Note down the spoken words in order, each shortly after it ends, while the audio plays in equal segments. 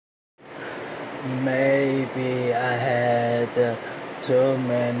Maybe I had too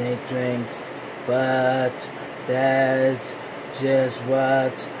many drinks, but that's just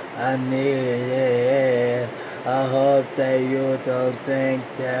what I needed. I hope that you don't think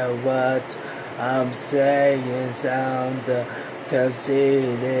that what I'm saying sound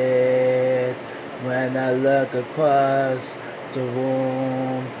conceited. When I look across the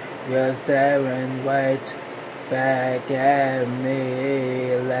room, you're staring right back at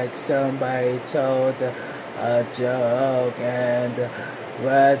me like somebody told a joke, and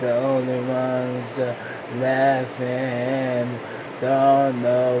we're the only ones laughing. Don't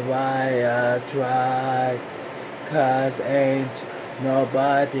know why I tried, 'cause ain't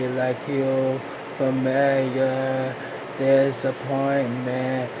nobody like you. Familiar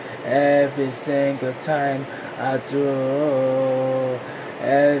disappointment every single time I do.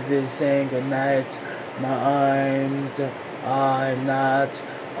 Every single night my arms are not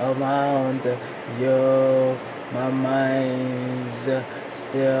around you. My mind's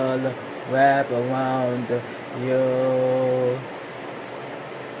still wrapped around you.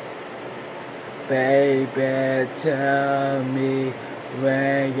 Baby, tell me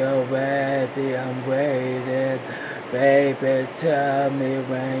when you're ready, I'm waiting. Baby, tell me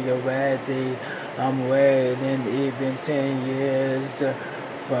when you're ready, I'm waiting. Even 10 years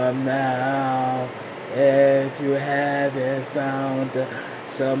from now, if you haven't found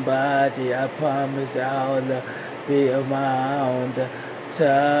somebody, I promise I'll be around.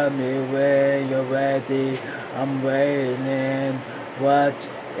 Tell me when you're ready, I'm waiting. What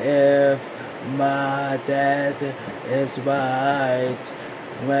if my dad is right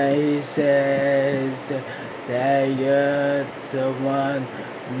when he says that you're the one?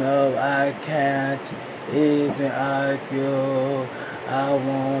 No, I can't even argue. I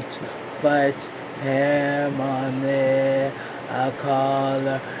won't fight him on it. I call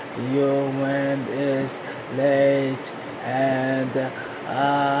you when it's late, and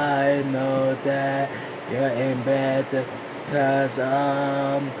I know that you're in bed, 'cause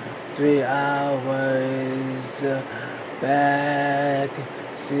I'm 3 hours back.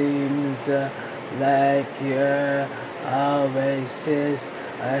 Seems like you're always 6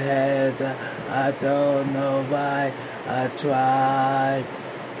 ahead. I don't know why I tried,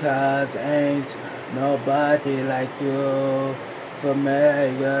 'cause ain't nobody like you.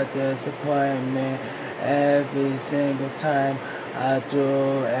 Familiar disappointment every single time I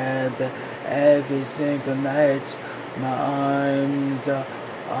do, and every single night my arms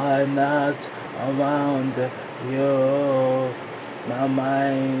are not around you. My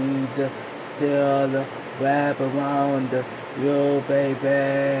mind's still wrapped around you,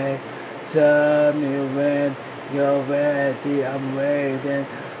 baby. Tell me when you're ready, I'm waiting.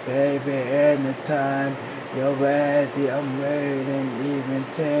 Baby, anytime you're ready, I'm waiting. Even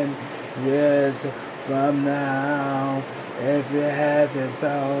 10 years from now, if you haven't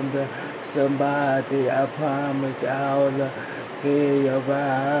found somebody, I promise I'll be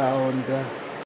around.